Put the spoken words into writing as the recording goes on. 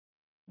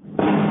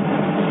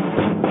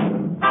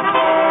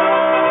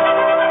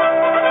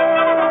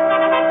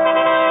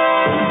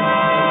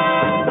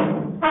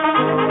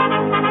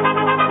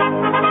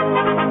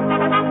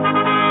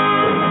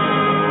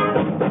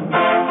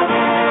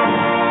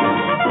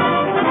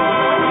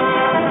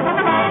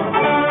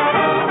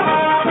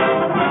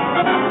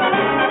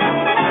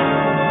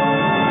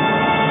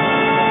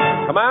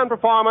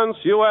Performance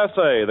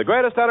USA, the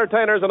greatest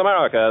entertainers in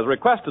America, as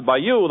requested by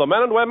you, the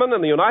men and women in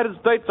the United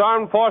States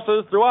Armed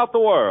Forces throughout the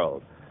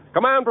world.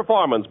 Command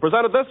Performance,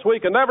 presented this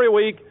week and every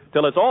week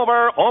till it's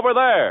over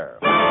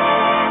there.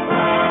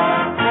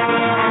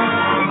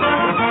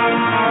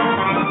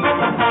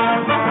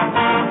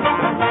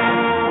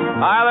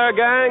 Hi there,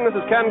 gang. This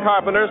is Ken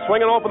Carpenter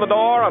swinging open the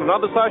door on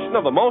another session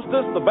of the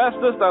mostest, the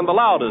bestest, and the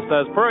loudest,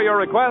 as per your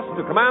request,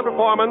 to Command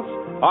Performance,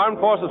 Armed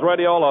Forces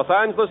Radio, Los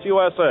Angeles,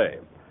 USA.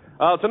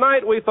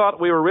 Tonight, we thought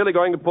we were really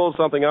going to pull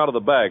something out of the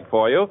bag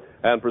for you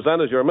and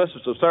present as your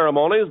mistress of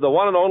ceremonies the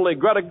one and only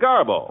Greta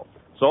Garbo.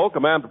 So,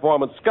 Command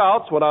Performance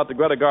scouts went out to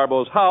Greta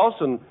Garbo's house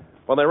and,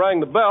 when they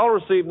rang the bell,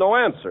 received no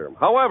answer.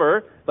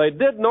 However, they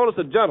did notice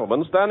a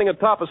gentleman standing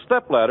atop a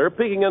stepladder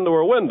peeking into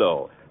her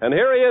window. And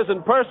here he is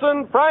in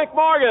person, Frank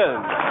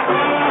Morgan.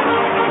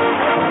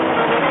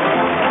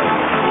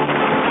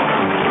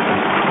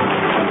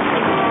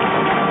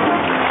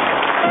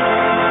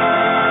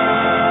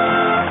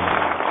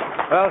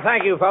 Well,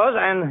 thank you, fellas,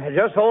 and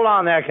just hold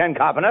on there, Ken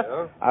Carpenter.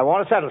 Yeah? I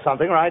want to settle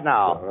something right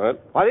now. All right.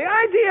 Well, the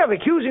idea of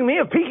accusing me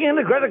of peeking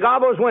into Greta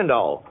Garbo's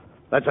window,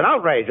 that's an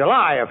outrage, a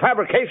lie, a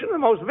fabrication of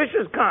the most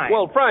vicious kind.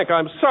 Well, Frank,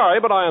 I'm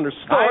sorry, but I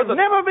understood I've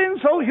never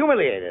been so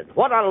humiliated.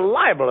 What a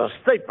libelous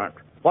statement.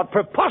 What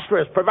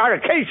preposterous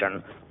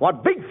prevarication.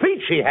 What big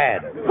feet she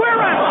had.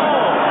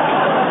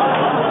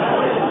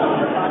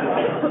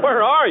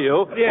 Where are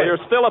you? Yes. Well,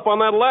 you're still up on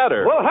that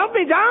ladder. Well, help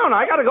me down.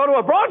 I got to go to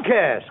a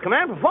broadcast.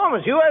 Command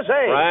Performance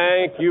USA.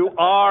 Frank, you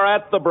are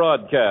at the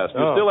broadcast.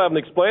 You still haven't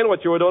explained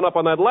what you were doing up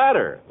on that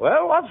ladder.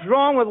 Well, what's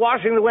wrong with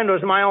washing the windows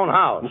in my own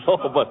house? No,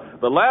 but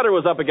the ladder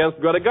was up against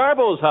Greta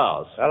Garbo's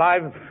house. Well,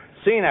 I've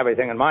seen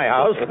everything in my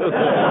house.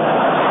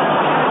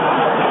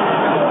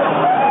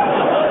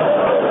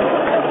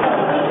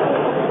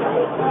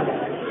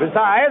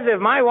 Besides,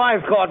 if my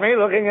wife caught me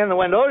looking in the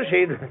window,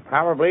 she'd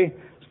probably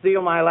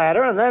steal my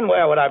ladder, and then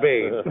where would I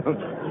be?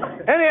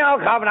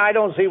 Anyhow, Carpenter, I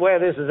don't see where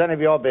this is any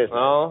of your business.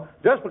 Oh?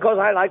 Just because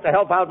I like to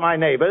help out my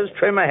neighbors,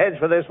 trim a hedge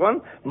for this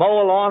one,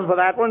 mow a lawn for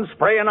that one,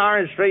 spray an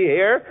orange tree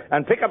here,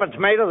 and pick up a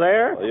tomato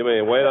there. You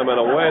mean, wait a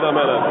minute.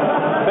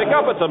 Pick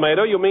up a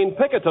tomato, you mean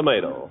pick a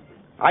tomato.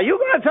 Are you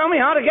going to tell me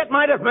how to get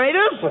my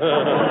tomatoes?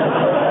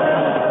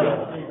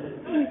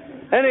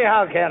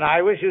 Anyhow, Ken,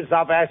 I wish you'd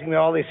stop asking me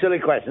all these silly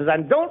questions,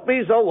 and don't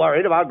be so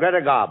worried about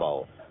Greta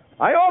Garbo.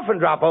 I often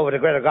drop over to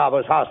Greta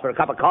Garbo's house for a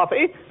cup of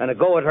coffee and a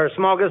go at her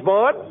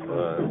smorgasbord.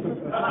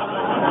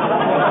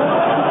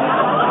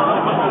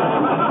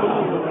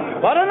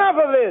 But enough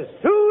of this.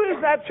 Who is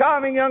that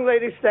charming young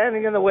lady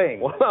standing in the wing?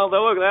 Well,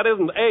 look, that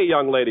isn't a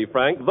young lady,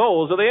 Frank.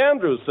 Those are the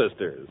Andrews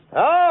sisters.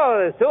 Oh,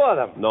 there's two of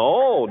them.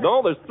 No,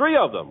 there's three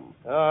of them.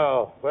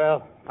 Oh,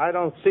 well, I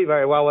don't see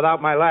very well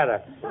without my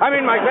ladder. I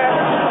mean, my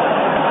glasses.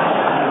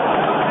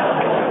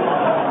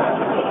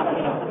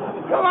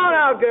 Come on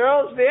out,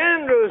 girls. The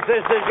Andrews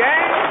sisters,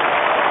 gang.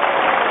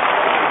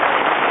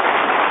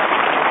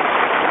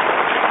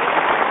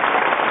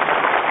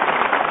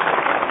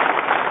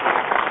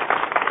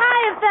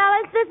 Hiya,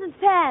 fellas. This is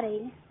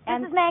Patty.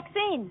 This is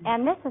Maxine.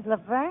 And this is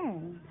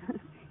Laverne.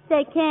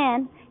 Say,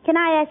 Ken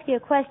I ask you a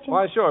question?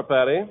 Why, sure,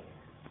 Patty.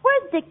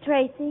 Where's Dick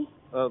Tracy?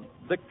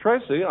 Dick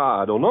Tracy?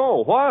 I don't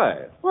know.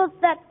 Why? Well,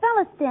 that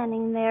fella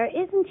standing there,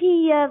 isn't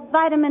he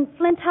Vitamin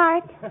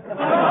Flintheart?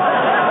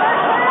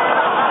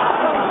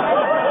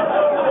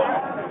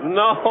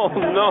 No,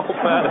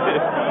 Patty.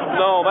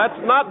 No, that's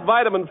not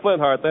Vitamin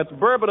Flintheart. That's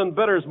Bourbon and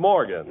Bitters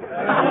Morgan.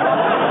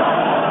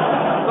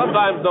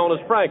 Sometimes known as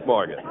Frank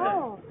Morgan.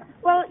 Oh.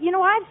 Well,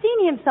 I've seen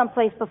him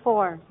someplace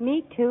before.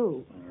 Me,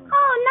 too.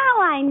 Oh,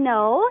 now I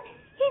know.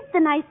 He's the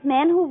nice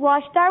man who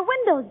washed our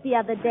windows the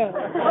other day.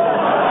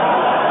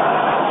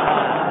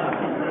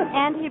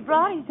 And he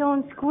brought his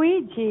own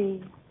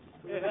squeegee.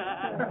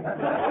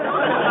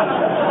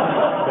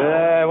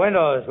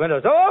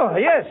 Windows. Oh,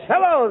 yes.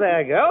 Hello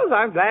there, girls.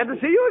 I'm glad to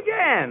see you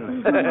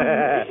again.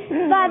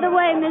 By the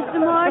way, Mr.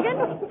 Morgan,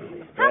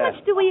 how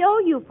much do we owe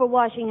you for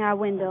washing our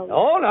windows?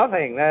 Oh,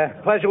 nothing. The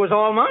pleasure was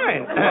all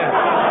mine.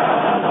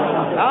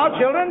 Now,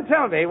 children,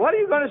 tell me, what are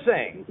you going to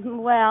sing?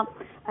 Well,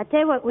 I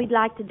tell you what we'd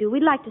like to do.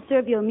 We'd like to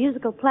serve you a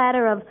musical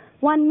platter of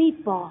one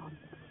meatball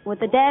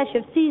with a dash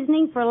of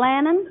seasoning for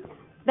Lannon,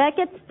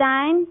 Beckett,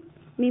 Stein,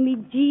 Mimi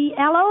G.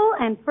 Ello,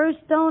 and First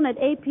Stone at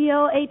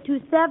APO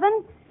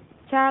 827,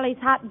 Charlie's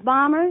Hot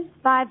Bombers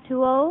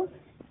 520,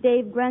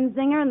 Dave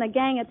Grenzinger and the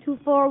gang at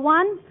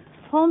 241,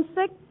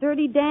 Homesick,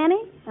 Dirty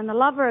Danny, and the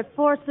Lover at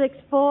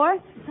 464.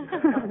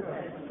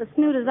 The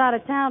Snoot is out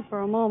of town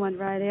for a moment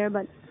right here,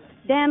 but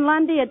Dan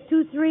Lundy at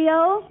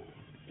 230,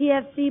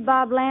 PFC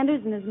Bob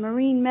Landers and his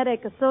Marine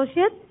Medic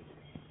Associates,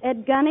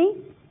 Ed Gunny,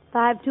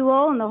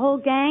 520, and the whole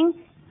gang,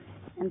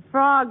 and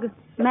Frog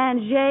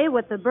Manger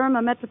with the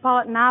Burma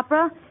Metropolitan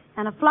Opera,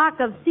 and a flock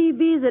of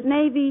CBs at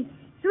Navy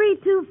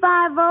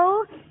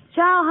 3250,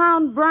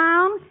 Chowhound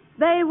Brown,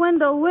 Bay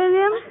Window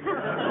Williams,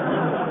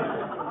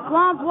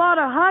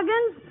 Swampwater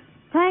Huggins,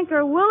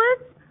 Tanker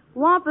Willis,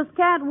 Wampus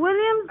Cat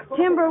Williams,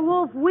 Timber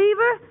Wolf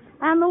Weaver,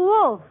 and the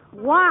Wolf.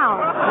 Wow.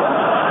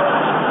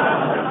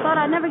 Thought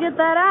I'd never get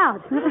that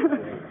out.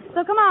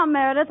 So come on,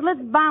 Meredith,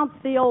 let's bounce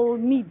the old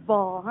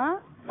meatball, huh?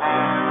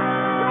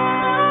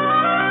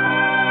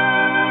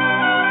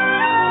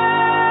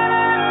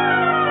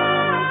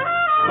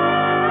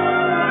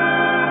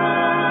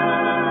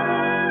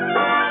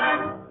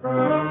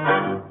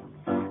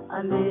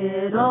 A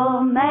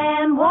little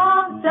man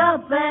walked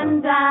up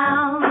and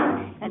down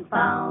and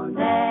found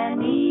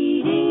an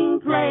eating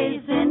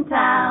place in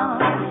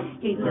town.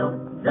 He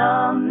looked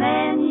the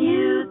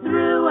menu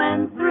through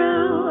and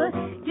through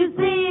to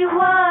see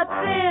what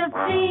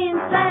 15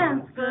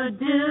 cents could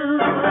do.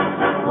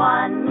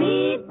 One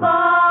meatball,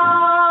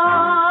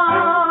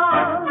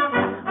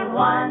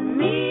 one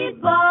meatball.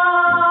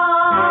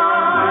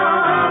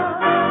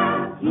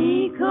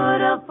 He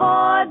could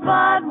afford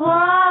but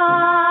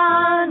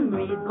one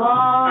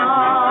meatball.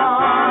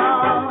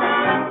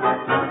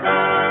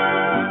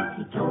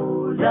 He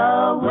told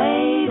a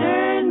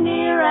waiter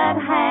near at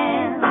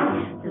hand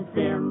the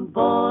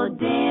simple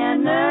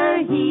dinner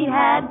he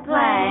had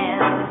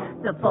planned.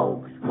 The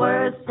folks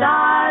were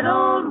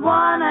startled,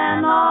 one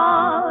and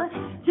all,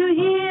 to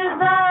hear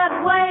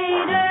that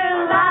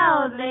waiter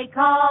loudly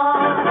call,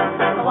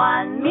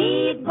 one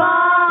meatball,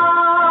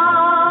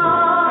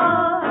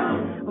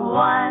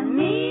 one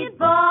meatball.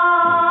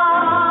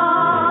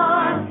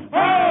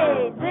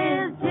 Hey,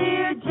 this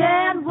here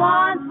gent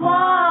wants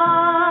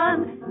one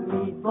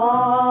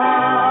meatball.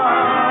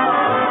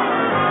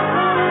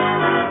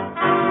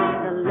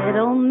 The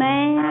little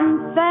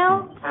man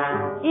felt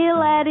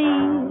ill at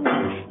ease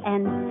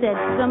and said,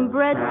 some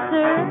bread,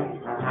 sir,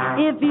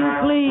 if you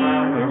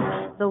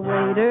please. The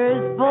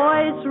waiter's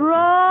voice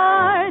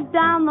roared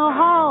down the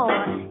hall,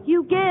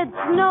 you get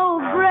no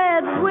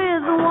bread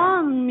with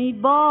one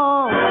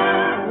meatball.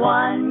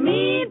 One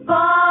meatball,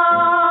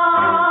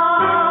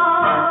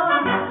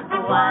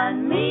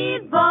 one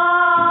meatball.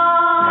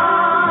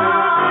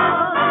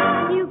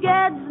 You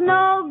get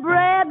no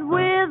bread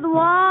with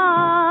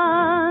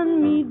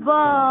one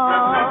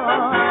meatball.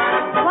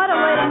 What a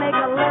way to make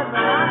a living,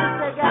 honest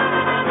to God.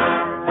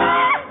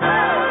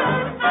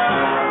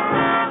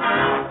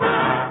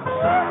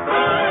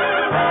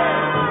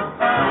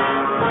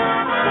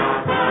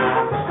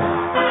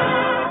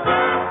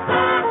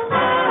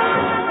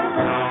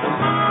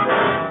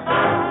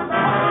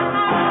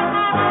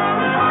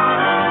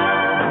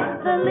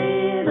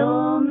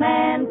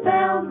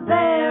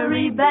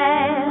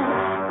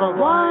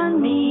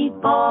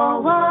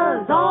 Meatball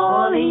was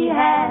all he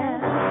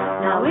had.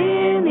 Now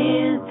in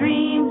his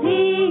dreams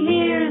he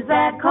hears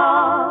that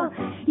call,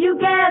 you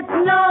get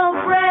no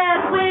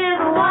bread with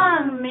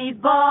one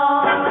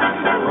meatball.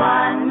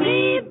 One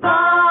meatball,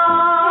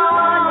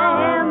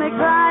 you hear me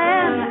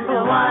crying?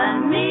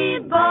 One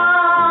meatball,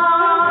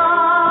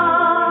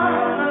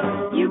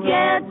 you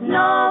get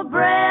no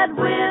bread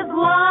with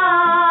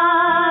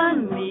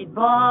one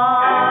meatball.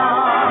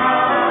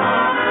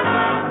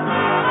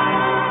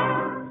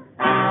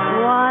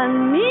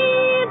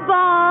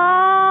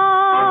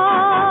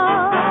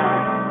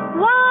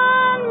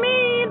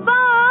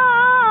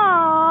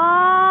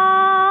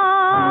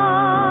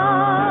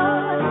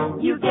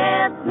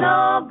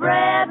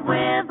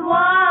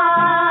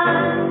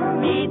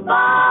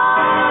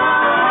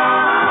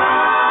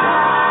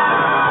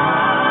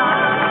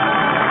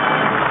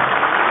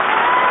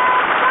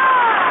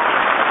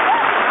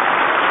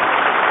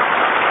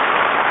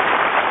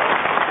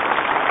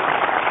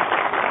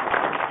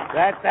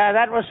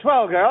 That was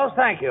swell, girls.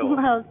 Thank you.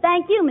 Well,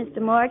 thank you, Mr.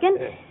 Morgan.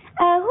 Who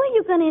are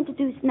you going to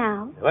introduce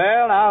now?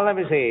 Well, now, let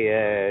me see.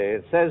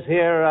 It says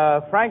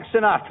here, Frank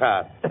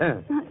Sinatra.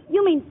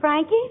 You mean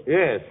Frankie?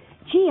 Yes.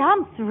 Gee,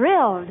 I'm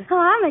thrilled. Oh,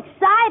 I'm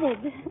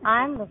excited.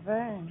 I'm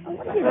Laverne.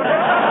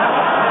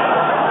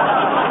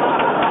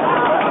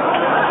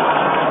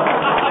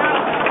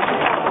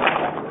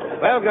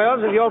 Well,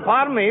 girls, if you'll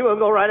pardon me, we'll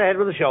go right ahead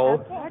with the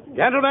show. Okay.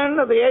 Gentlemen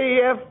of the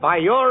AEF, by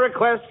your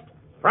request,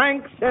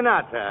 Frank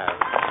Sinatra.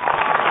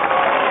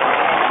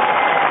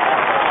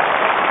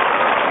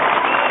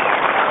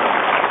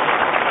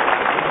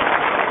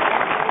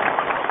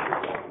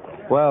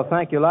 Well,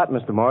 thank you a lot,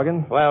 Mr.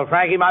 Morgan. Well,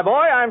 Frankie, my boy,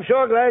 I'm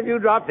sure glad you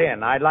dropped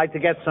in. I'd like to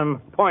get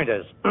some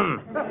pointers.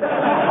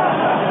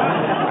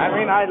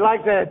 I'd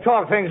like to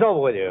talk things over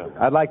with you.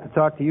 I'd like to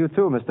talk to you,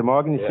 too, Mr.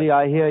 Morgan. You see,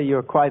 I hear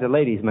you're quite a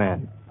ladies'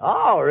 man.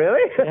 Oh,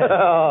 really? Yeah.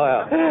 Oh,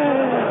 well.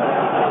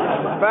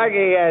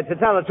 Frankie, to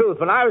tell the truth,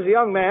 when I was a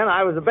young man,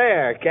 I was a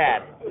bear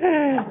cat.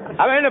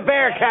 A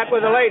bear cat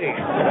with the ladies.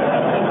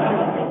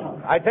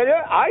 I tell you,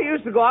 I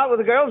used to go out with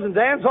the girls and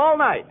dance all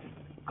night.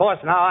 Of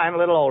course, now I'm a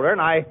little older, and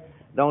I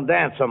don't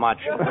dance so much.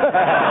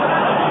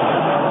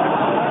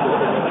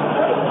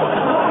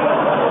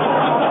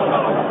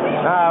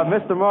 Now,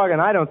 Mr. Morgan,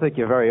 I don't think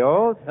you're very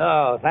old.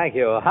 Oh, thank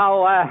you.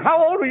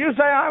 How old would you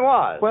say I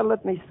was? Well,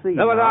 let me see.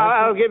 No, but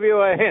I'll give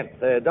you a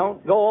hint.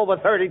 Don't go over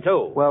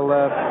 32. Well,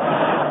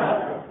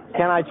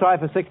 can I try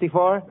for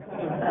 64?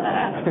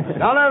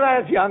 None of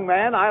that, young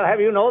man. I'll have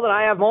you know that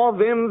I have more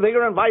vim,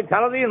 vigor, and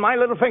vitality in my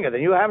little finger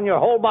than you have in your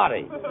whole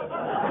body.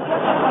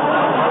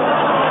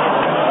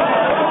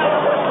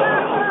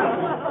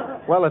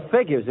 Well, it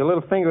figures. Your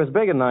little finger is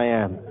bigger than I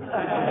am.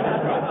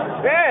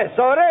 Yes,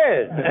 so it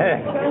is.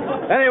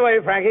 Anyway,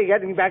 Frankie,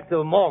 getting back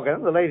to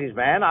Morgan, the ladies'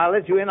 man, I'll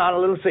let you in on a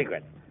little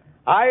secret.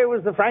 I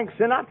was the Frank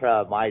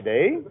Sinatra of my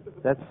day.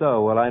 That's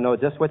so. Well, I know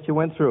just what you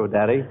went through,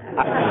 Daddy.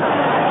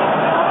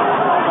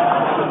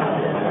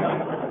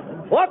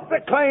 What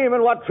acclaim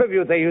and what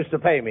tribute they used to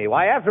pay me.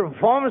 Why, after a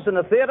performance in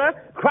the theater,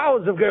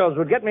 crowds of girls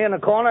would get me in a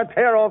corner,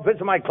 tear off bits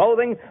of my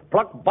clothing,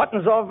 pluck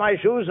buttons off my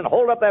shoes, and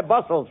hold up their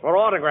bustles for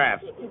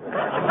autographs.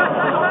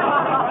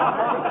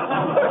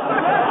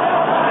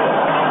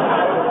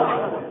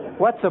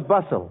 What's a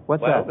bustle?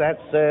 What's Well, that?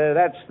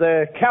 that's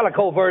the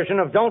calico version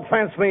of Don't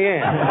Fence Me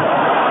In.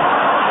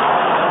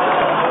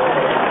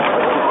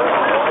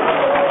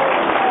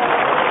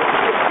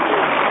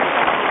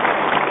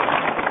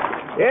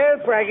 Yes,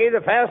 Frankie, the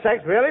fair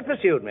sex really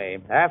pursued me.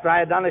 After I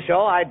had done the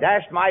show, I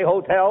dashed my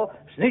hotel,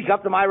 sneak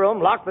up to my room,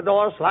 lock the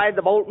door, slide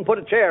the bolt, and put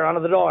a chair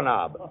under the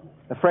doorknob.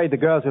 Afraid the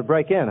girls would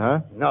break in, huh?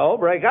 No,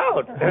 break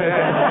out.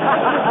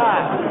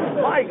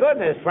 My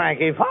goodness,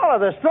 Frankie, follow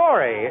the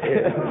story.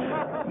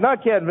 No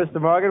kidding, Mr.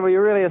 Morgan. Were you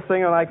really a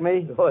singer like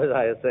me? Was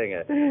I a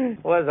singer?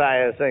 Was I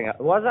a singer?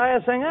 Was I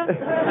a singer?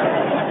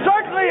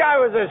 Certainly I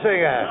was a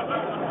singer.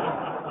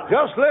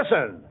 Just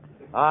listen.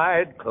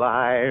 I'd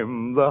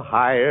climb the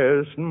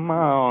highest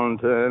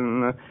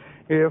mountain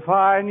if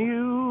I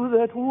knew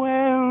that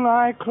when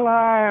I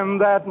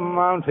climbed that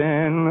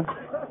mountain,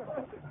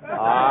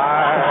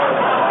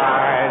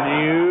 I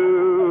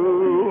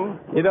knew.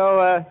 You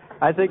know,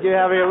 I think you're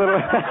having a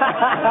little...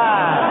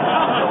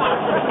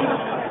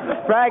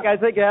 Frank, I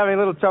think you're having a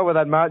little trouble with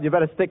that mountain. You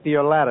better stick to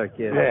your ladder,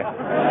 kid. Yeah.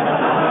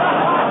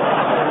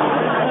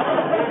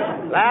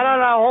 Ladder,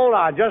 now hold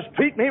on. Just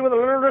treat me with a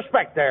little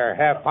respect there,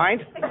 half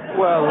pint.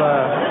 Well,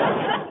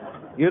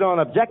 you don't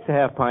object to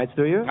half pints,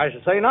 do you? I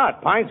should say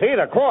not. Pints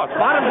either. Quarts,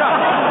 bottoms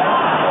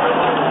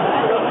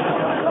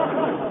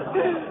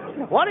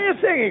up. What are you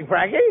singing,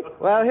 Frankie?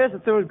 Well, here's a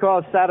tune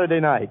called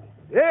Saturday Night.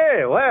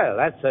 Yeah, well,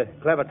 that's a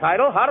clever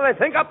title. How do they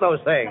think up those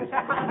things?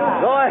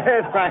 Go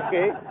ahead,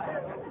 Frankie.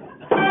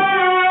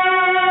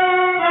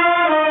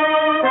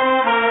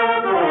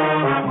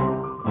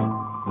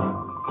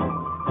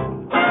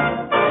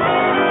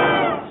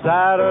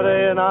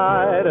 Saturday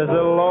night is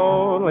the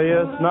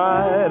loneliest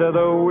night of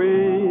the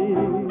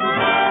week,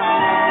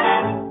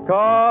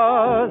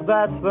 'cause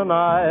that's the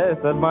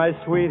night that my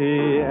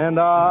sweetie and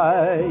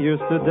I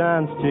used to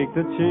dance cheek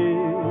to cheek.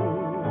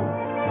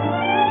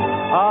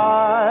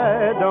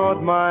 I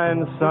don't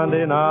mind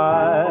Sunday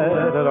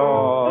night at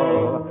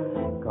all,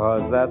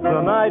 'cause that's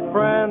the night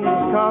friends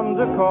come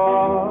to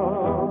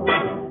call,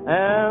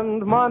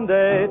 and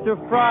Monday to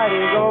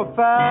Friday go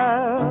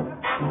fast,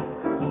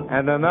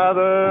 and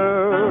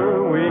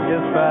another week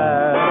is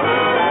past.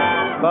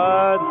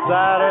 But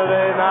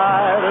Saturday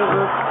night is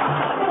the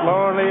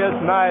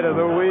loneliest night of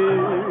the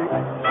week.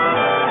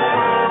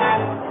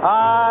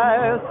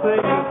 I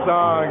sing the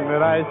song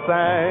that I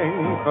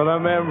sang for the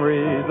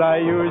memories I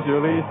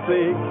usually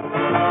seek,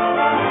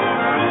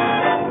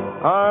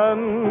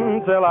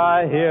 until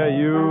I hear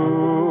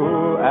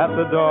you at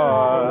the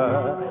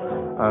door,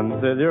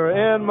 until you're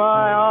in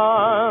my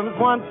arms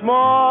once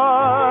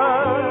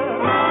more.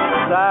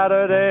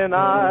 Saturday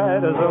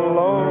night is the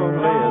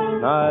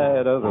loneliest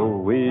night of the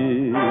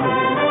week.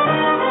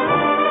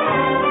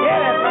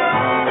 Get it,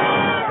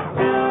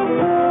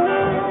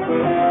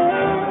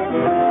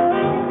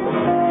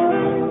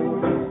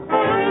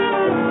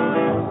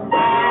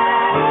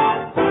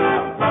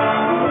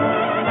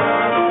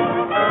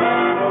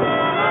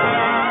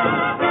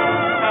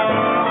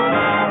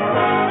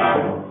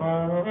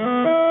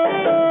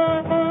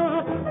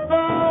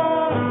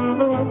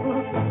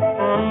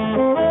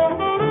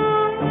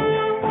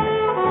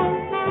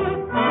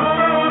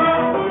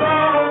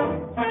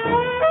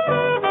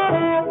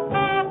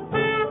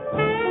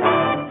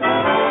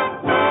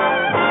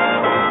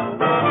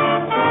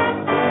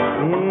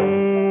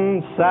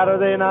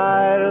 Saturday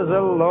night is the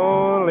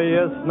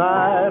loneliest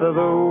night of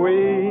the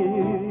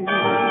week.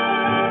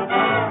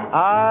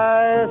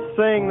 I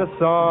sing the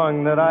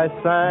song that I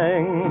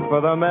sang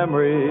for the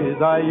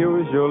memories I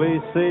usually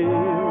see,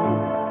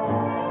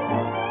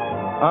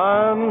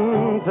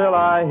 until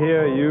I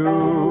hear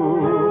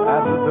you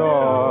at the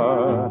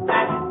door,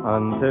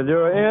 until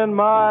you're in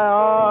my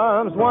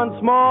arms once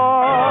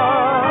more.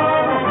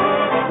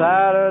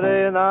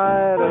 Saturday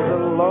night is the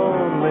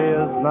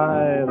loneliest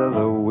night of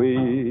the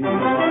week.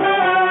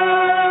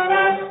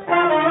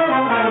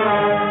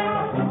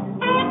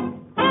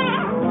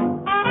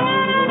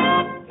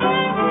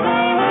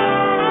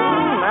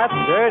 That's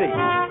dirty.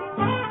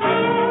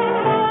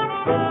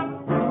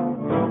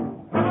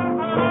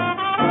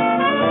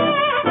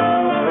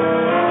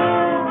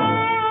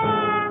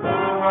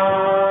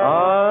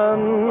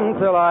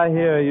 Until I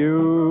hear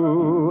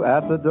you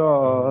at the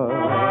door,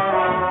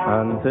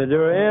 until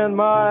you're in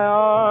my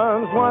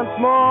arms once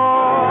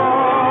more.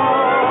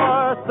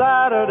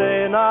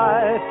 Saturday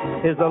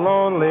night is the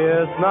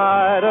loneliest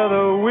night of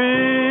the week.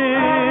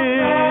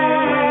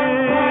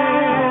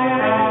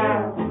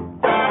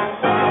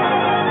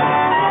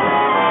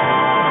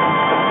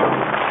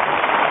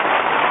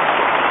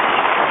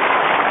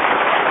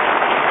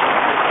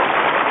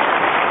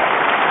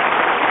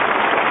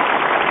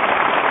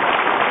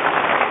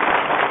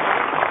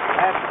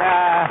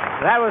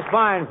 was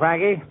fine,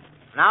 Frankie.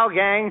 Now,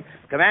 gang,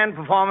 Command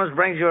Performance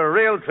brings you a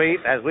real treat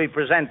as we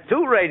present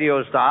two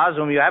radio stars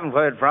whom you haven't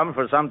heard from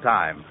for some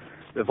time.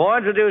 Before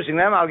introducing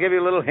them, I'll give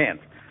you a little hint.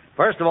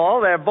 First of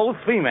all, they're both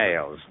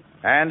females.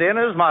 And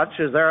inasmuch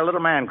as they're a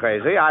little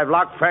man-crazy, I've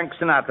locked Frank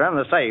Sinatra in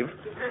the safe.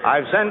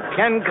 I've sent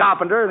Ken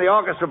Carpenter and the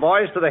orchestra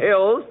boys to the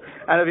hills.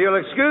 And if you'll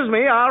excuse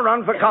me, I'll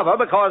run for cover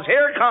because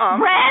here comes...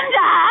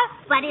 Brenda!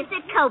 What is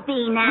it,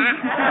 Cobina?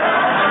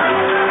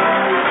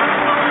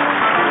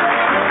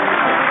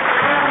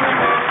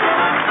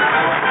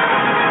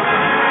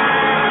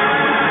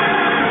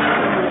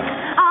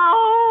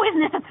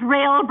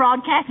 Thrill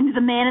broadcasting to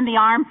the men in the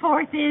armed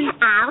forces.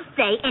 I'll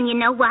say, and you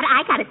know what?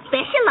 I got a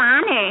special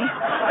honor.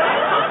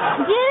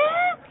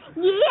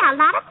 Yeah, a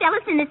lot of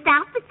fellas in the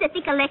South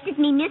Pacific elected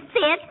me Miss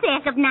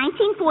Fedsack of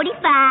 1945.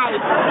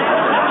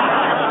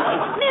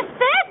 Miss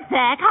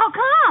Fedsack? How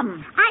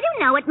come? I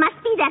don't know. It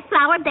must be that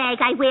flower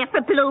bag I wear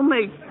for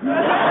bloomers.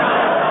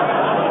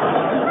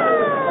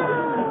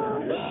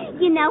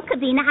 You know,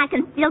 Kavina, I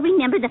can still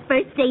remember the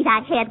first date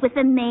I had with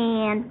a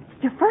man.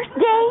 Your first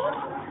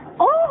date?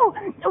 Oh,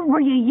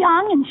 were you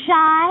young and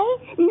shy?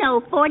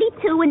 No,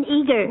 42 and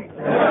eager.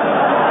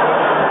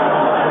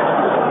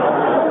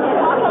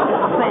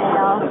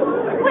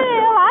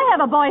 Well, I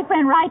have a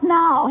boyfriend right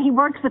now. He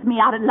works with me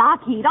out at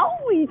Lockheed. Oh,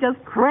 he's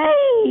just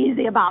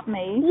crazy about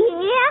me.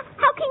 Yeah?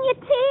 How can you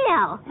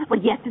tell?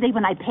 Well, yesterday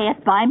when I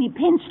passed by him, he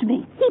pinched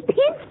me. He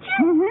pinched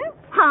you? Mm-hmm.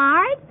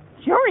 Hard?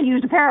 Sure, he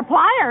used a pair of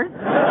pliers.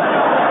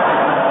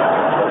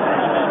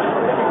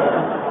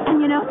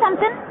 And you know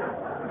something?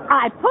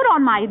 I put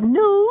on my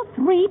new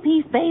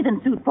 3-piece bathing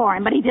suit for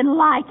him, but he didn't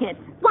like it.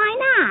 Why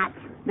not?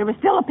 There was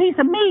still a piece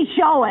of me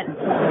showing.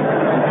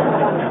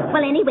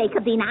 Well, anyway,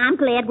 Kavina,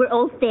 I'm glad we're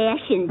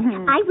old-fashioned.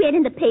 Mm-hmm. I read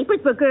in the papers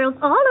where girls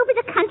all over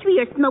the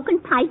country are smoking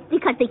pipes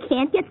because they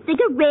can't get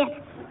cigarettes.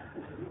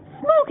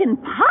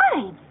 Smoking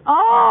pipes?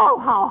 Oh,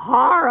 how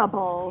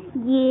horrible.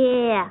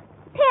 Yeah.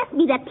 Pass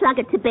me that plug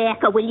of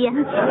tobacco, will you?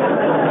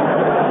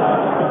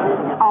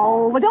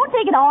 Oh, well, don't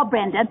take it all,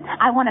 Brenda.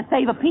 I want to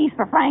save a piece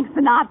for Frank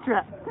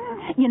Sinatra.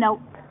 You know,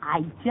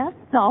 I just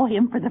saw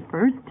him for the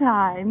first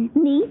time.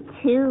 Me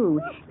too.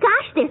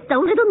 Gosh, there's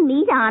so little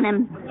meat on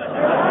him.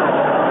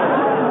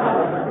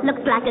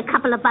 Looks like a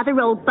couple of other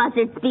old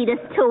buzzards beat us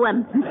to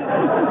him. Well,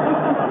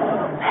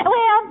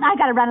 I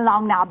got to run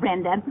along now,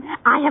 Brenda.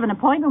 I have an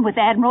appointment with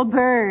Admiral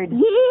Byrd.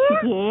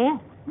 Yeah? Yeah.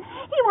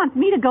 He wants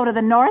me to go to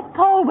the North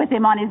Pole with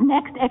him on his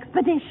next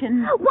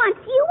expedition.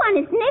 Wants you on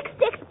his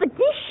next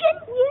expedition?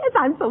 Yes,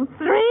 I'm so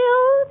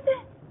thrilled.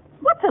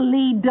 What's a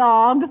lead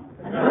dog?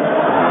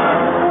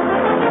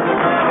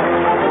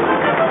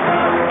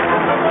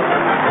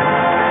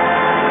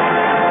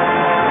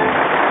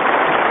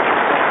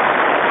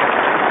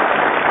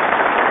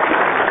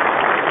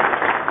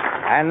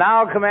 And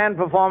now Command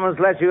Performance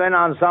lets you in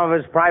on some of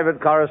its private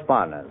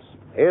correspondence.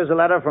 Here's a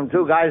letter from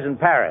two guys in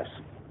Paris.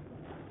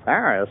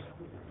 Paris?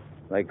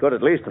 They could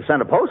at least have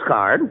sent a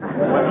postcard.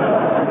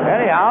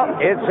 Anyhow,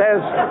 it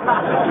says,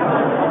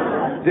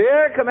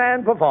 Dear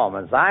Command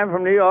Performance, I'm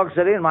from New York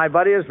City and my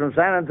buddy is from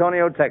San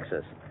Antonio,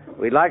 Texas.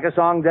 We'd like a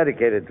song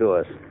dedicated to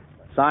us.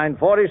 Signed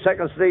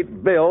 42nd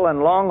Street Bill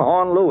and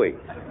Longhorn Louie.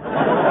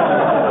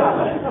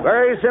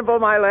 Very simple,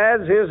 my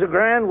lads. Here's a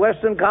grand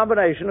Western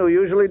combination who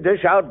usually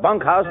dish out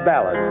bunkhouse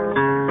ballads.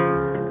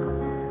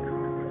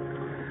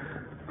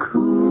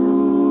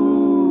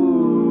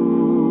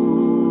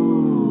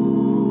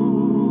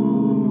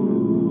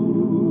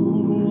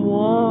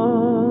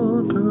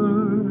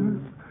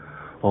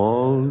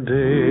 All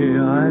day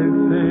I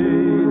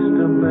faced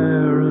a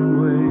barren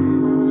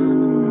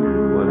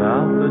waste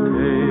without the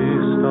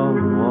taste of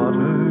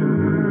water.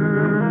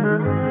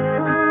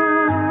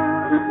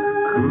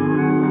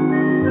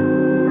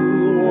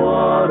 Cool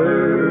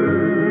water.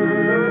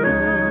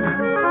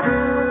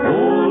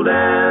 Old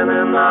Dan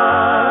and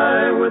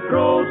I, with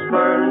throats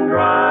burned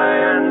dry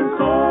and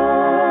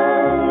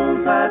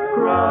souls that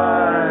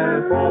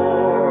cry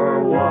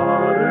for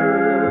water.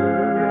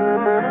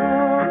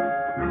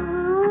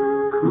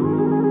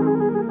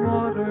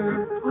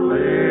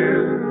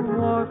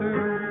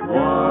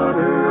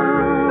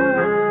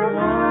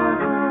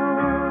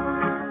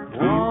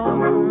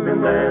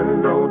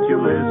 You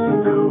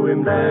listen to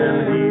him,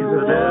 Dan. He's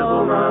a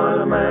devil,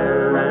 not a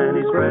man, and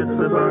he spreads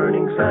the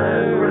burning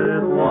sand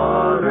with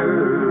water.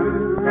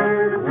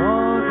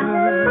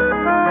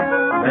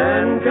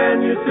 Then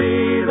can you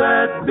see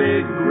that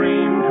big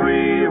green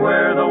tree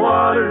where the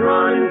water's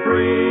running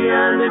free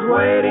and it's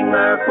waiting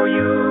there for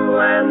you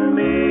and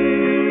me?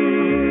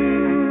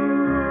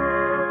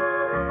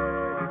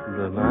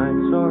 The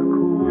nights are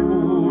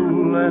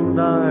cool and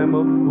I'm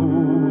a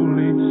fool,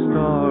 each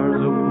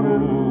star's a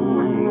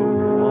pool of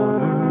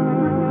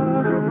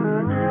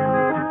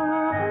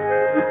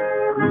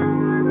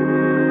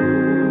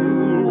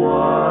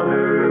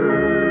water.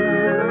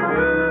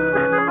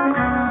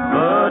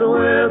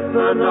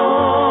 The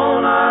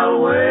dawn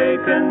I'll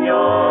wake and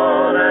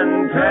yawn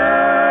and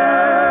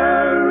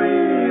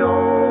carry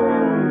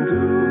on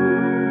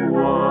to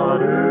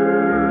water.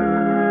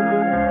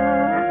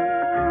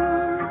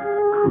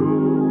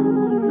 Cool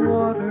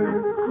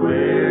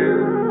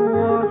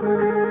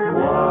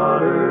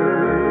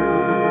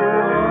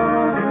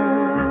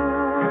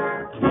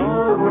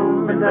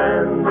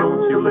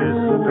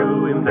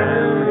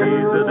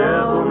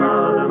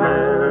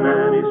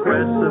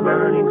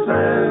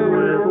said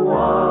with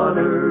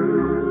water.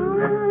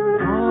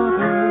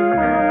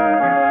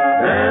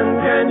 Then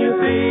can you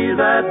see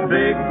that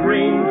big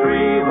green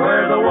tree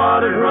where the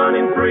water's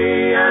running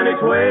free and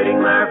it's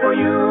waiting there for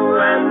you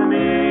and me?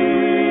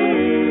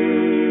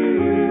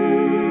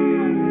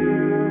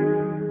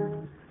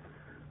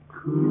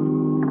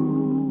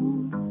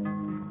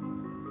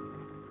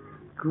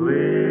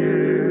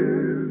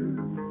 Clear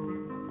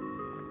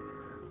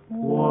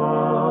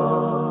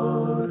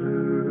water.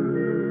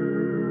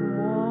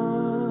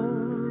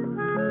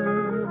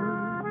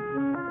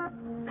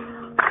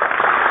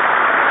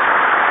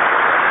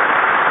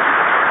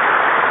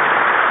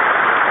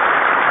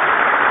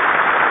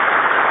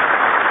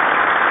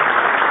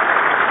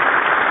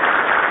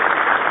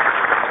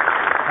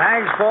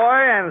 Thanks, boy,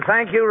 and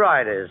thank you,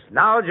 riders.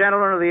 Now,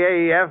 gentlemen of the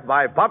AEF,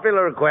 by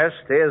popular request,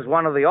 here's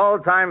one of the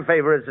all-time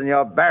favorites in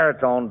your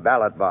baritone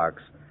ballot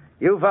box.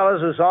 You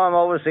fellas who saw him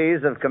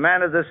overseas have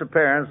commanded this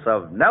appearance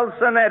of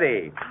Nelson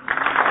Eddy.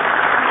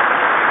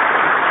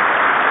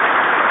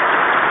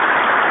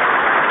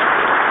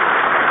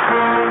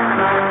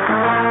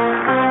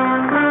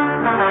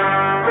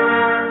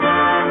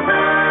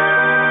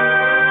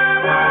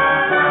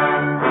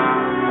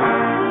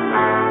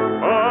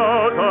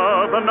 Out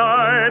of the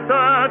night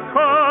that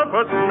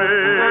covers me,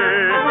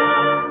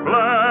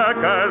 black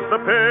as the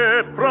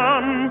pit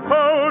from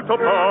pole to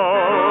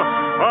pole,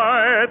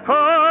 I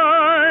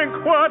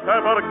thank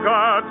whatever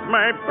gods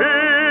may be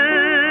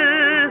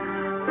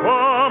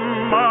for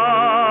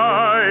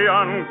my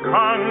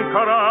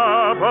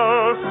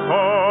unconquerable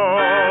soul.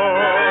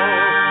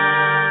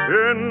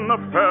 In the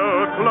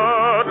fell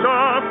clutch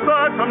of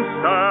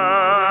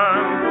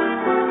circumstance,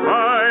 I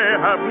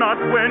have not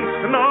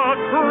winced nor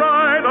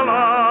cried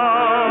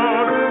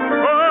aloud.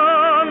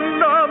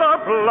 Under the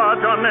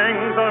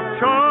bludgeonings of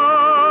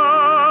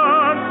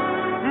chance,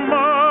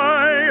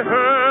 my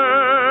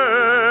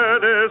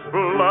head is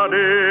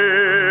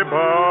bloody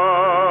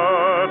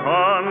but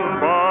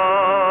unbowed.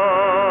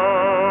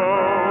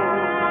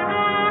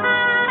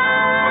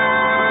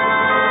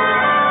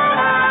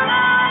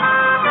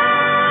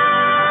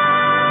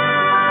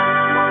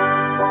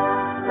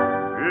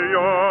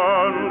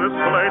 Beyond this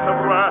place of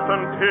wrath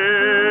and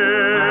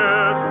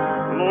tears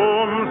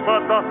looms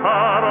but the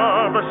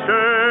horror of the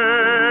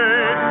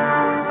shade,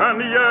 and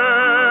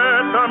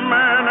yet the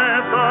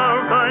menace of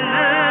the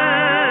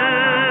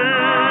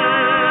years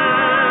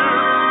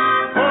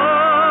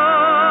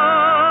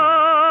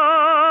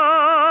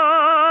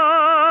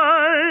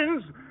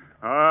finds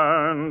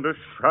and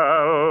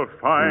shall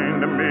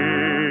find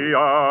me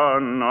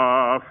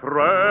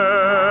unafraid.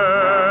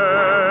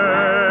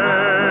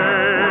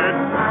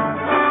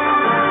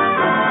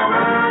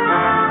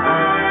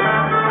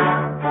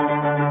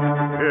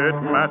 It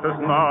matters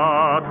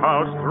not how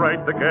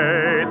strait the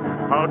gate,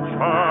 how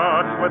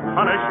charged with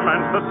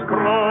punishment the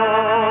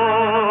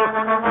scroll.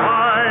 I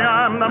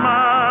am the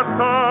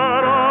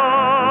master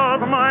of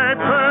my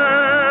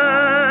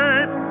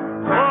fate.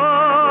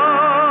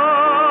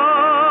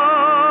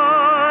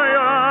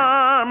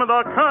 I am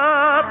the captain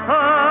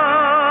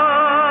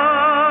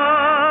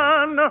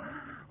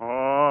of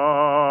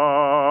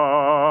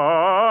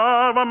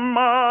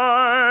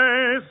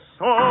my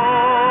soul.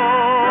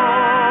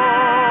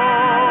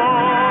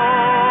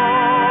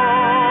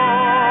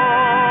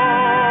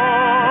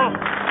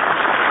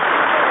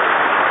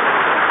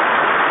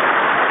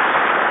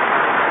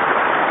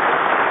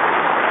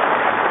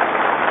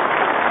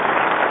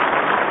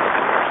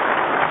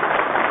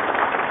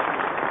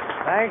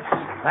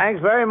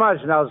 Thanks very much,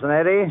 Nelson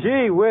Eddy.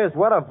 Gee whiz,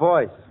 what a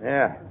voice.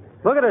 Yeah.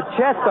 Look at the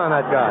chest on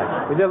that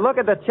guy. Will you look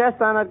at the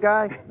chest on that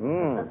guy?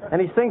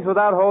 And he sings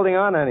without holding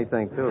on to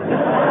anything, too.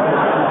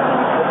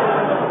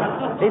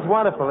 He's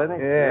wonderful, isn't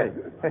he? Yeah.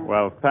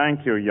 Well,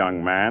 thank you,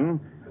 young man.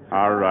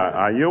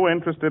 Are you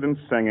interested in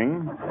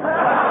singing?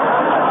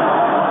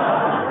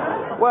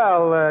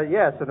 Well,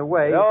 yes, in a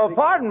way. Oh,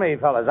 pardon me,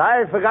 fellas.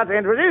 I forgot to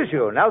introduce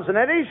you. Nelson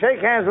Eddy, shake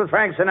hands with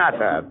Frank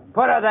Sinatra.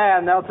 Put her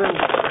there, Nelson.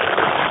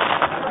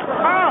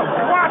 Oh,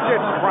 watch it,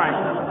 Frank.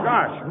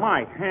 Gosh,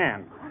 my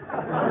hand.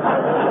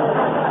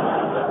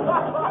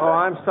 Oh,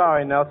 I'm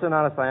sorry, Nelson.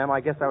 Honest, I am.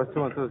 I guess I was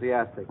too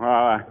enthusiastic.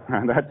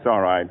 That's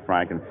all right,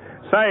 Frank. And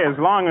say, as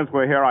long as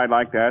we're here, I'd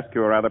like to ask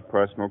you a rather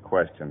personal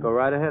question. Go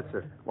right ahead,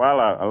 sir. Well,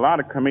 a lot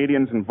of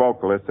comedians and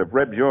vocalists have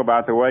ribbed you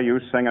about the way you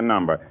sing a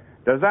number.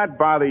 Does that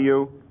bother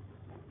you?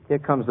 Here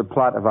comes the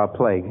plot of our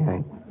play,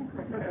 gang.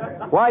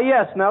 Why,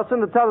 yes, Nelson,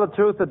 to tell the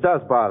truth, it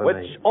does bother me.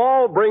 Which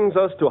all brings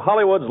us to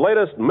Hollywood's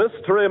latest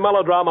mystery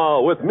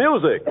melodrama with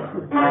music.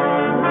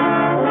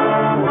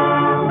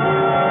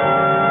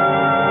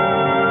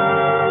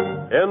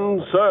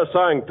 In Sir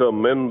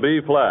Sanctum in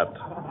B flat.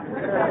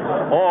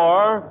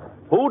 Or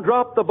Who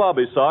Dropped the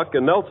Bobby Sock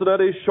in Nelson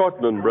Eddy's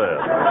Shortening Bread?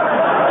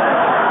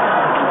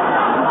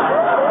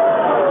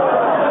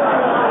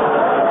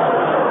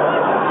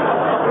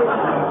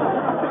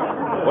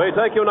 We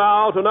take you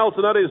now to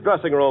Nelson Eddy's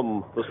dressing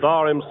room. The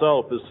star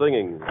himself is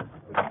singing.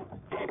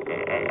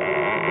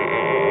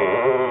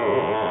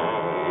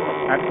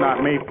 That's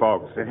not me,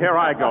 folks. Here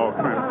I go.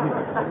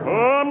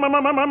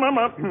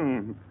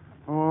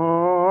 All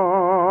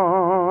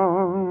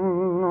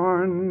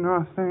or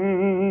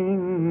nothing.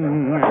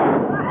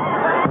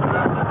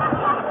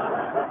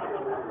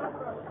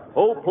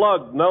 Who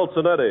plugged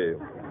Nelson Eddy?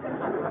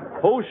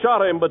 Who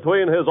shot him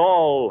between his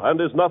all and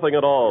his nothing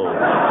at all?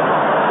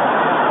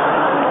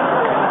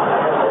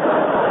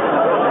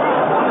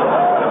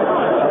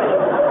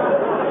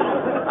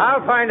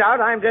 I'll find out.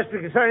 I'm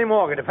District Attorney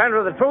Morgan, defender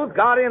of the truth,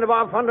 guardian of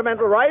our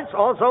fundamental rights,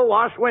 also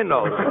wash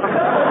windows.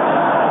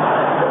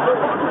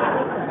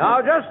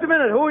 Now, just a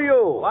minute. Who are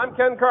you? Well, I'm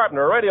Ken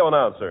Carpenter, a radio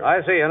announcer.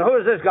 I see. And who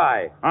is this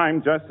guy?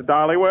 I'm just a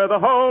dolly with a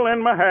hole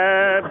in my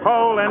head,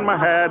 hole in my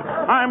head.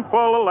 I'm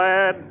full of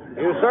lead.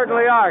 You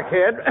certainly are,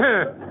 kid.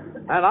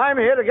 And I'm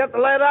here to get the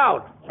lead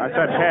out. I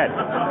said head.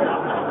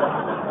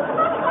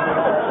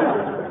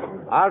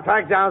 I'll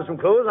track down some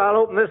clues. I'll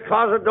open this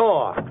closet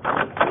door.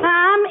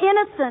 I'm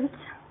innocent.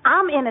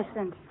 I'm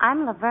innocent.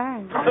 I'm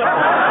Laverne.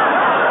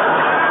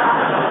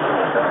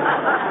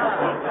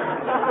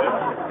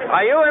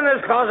 Are you in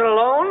this closet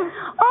alone?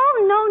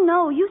 Oh,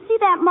 no. You see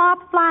that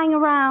mop flying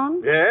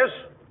around? Yes.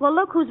 Well,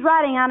 look who's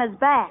riding on his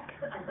back.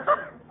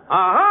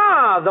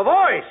 Aha, the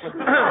voice.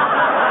 Come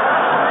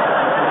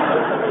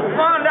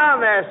on down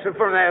there,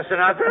 from there,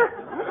 Sinatra.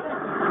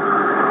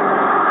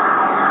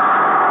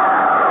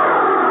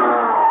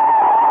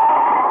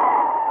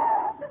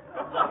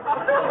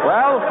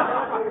 Well,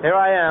 here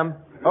I am.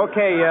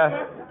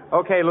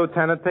 Okay,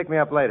 Lieutenant, pick me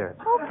up later.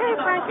 Okay,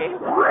 Frankie.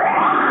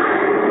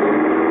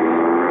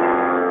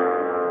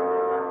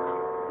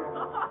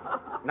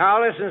 Now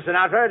listen,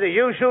 Sinatra. Do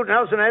you shoot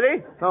Nelson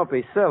Eddy? Don't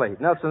be silly.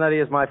 Nelson Eddy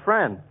is my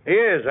friend. He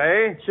is,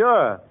 eh?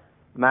 Sure.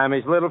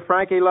 Mammy's little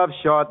Frankie loves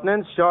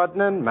shortening.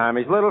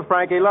 Mammy's little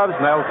Frankie loves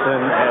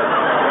Nelson Eddy.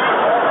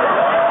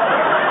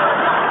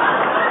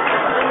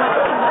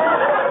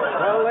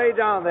 Well, lay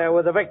down there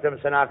with the victim,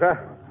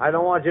 Sinatra. I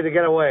don't want you to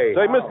get away.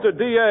 Say, Mr.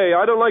 D.A.,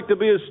 I don't like to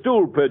be a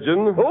stool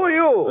pigeon. Who are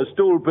you? A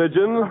stool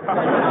pigeon.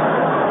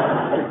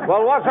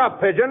 Well, what's up,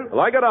 pigeon?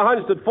 Well, I got a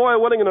hunch that Foy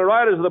Winning and the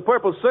Riders of the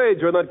Purple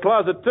Sage are in that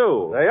closet,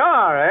 too. They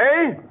are,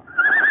 eh?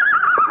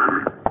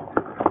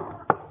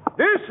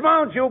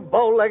 Dismount, you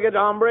bow-legged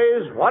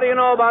hombres. What do you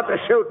know about the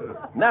shooting?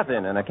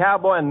 Nothing, and a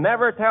cowboy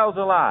never tells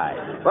a lie.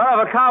 Well,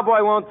 if a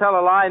cowboy won't tell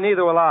a lie,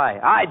 neither will I.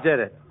 I did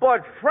it.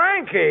 But,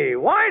 Frankie,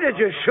 why did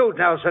you shoot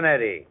Nelson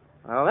Eddy?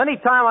 Well, any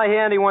time I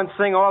hear anyone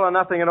sing All or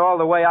Nothing at All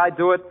the way I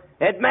do it,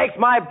 it makes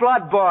my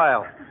blood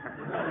boil.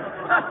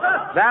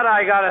 That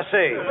I gotta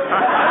see.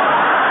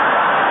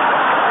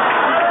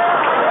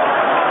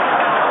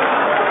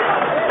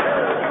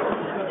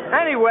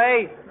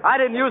 Anyway, I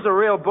didn't use a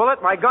real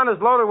bullet. My gun is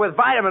loaded with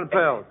vitamin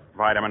pills.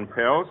 Vitamin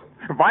pills?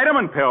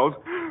 Vitamin pills?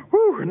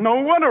 Whew, no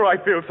wonder I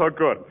feel so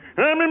good.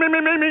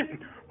 Me.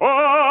 All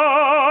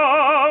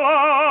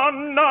or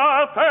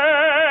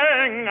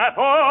nothing at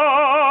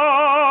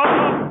all.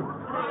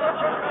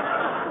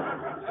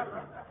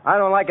 I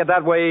don't like it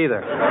that way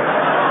either.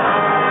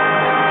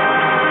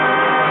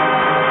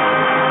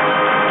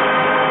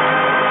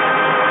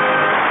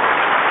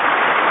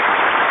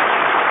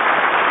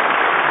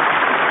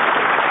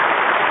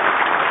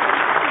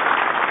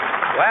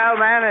 Well,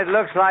 man, it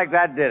looks like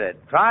that did it.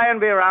 Try and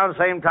be around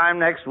same time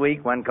next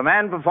week when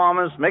Command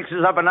Performance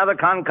mixes up another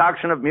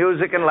concoction of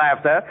music and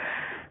laughter,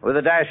 with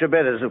a dash of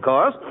bitters, of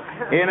course,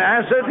 in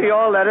answer to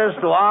your letters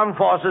to Armed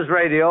Forces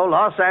Radio,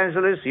 Los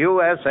Angeles,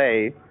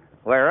 USA.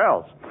 Where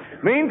else?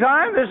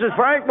 Meantime, this is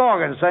Frank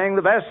Morgan saying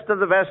the best of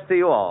the best to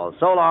you all.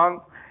 So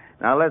long.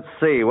 Now, let's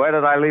see. Where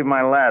did I leave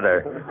my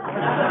ladder?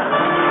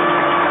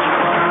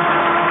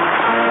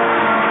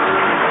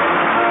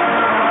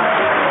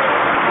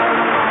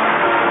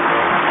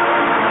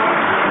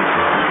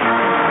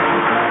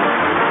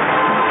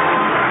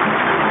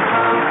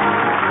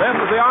 This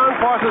is the Armed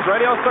Forces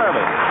Radio Service.